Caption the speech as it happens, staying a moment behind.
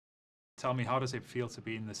Tell me, how does it feel to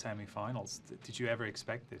be in the semi-finals? Did you ever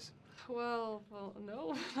expect this? Well,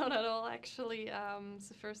 no, not at all. Actually, it's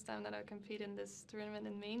the first time that I compete in this tournament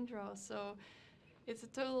in main draw, so it's a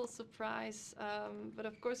total surprise. But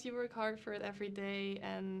of course, you work hard for it every day,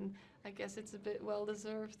 and I guess it's a bit well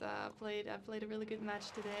deserved. I played a really good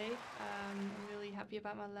match today. I'm really happy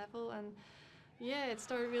about my level, and yeah, it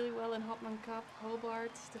started really well in Hopman Cup,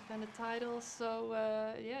 Hobart, defended title. So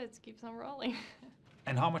yeah, it keeps on rolling.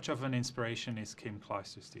 And how much of an inspiration is Kim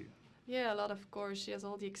Kleisters to you? Yeah, a lot, of course. She has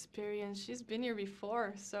all the experience. She's been here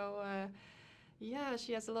before, so yeah,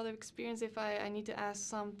 she has a lot of experience. If I need to ask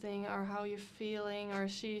something or how you're feeling, or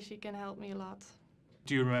she can help me a lot.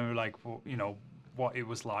 Do you remember, like, what it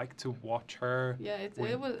was like to watch her? Yeah,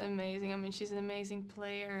 it was amazing. I mean, she's an amazing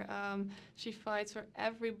player. She fights for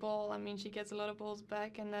every ball. I mean, she gets a lot of balls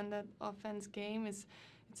back, and then that offense game is.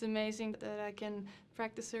 It's amazing that I can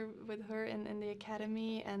practice her with her in the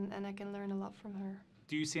academy, and I can learn a lot from her.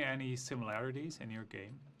 Do you see any similarities in your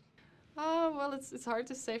game? Well, it's hard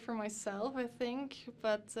to say for myself, I think,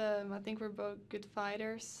 but I think we're both good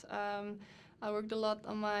fighters. I worked a lot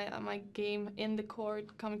on my game in the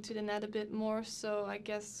court, coming to the net a bit more, so I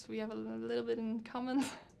guess we have a little bit in common.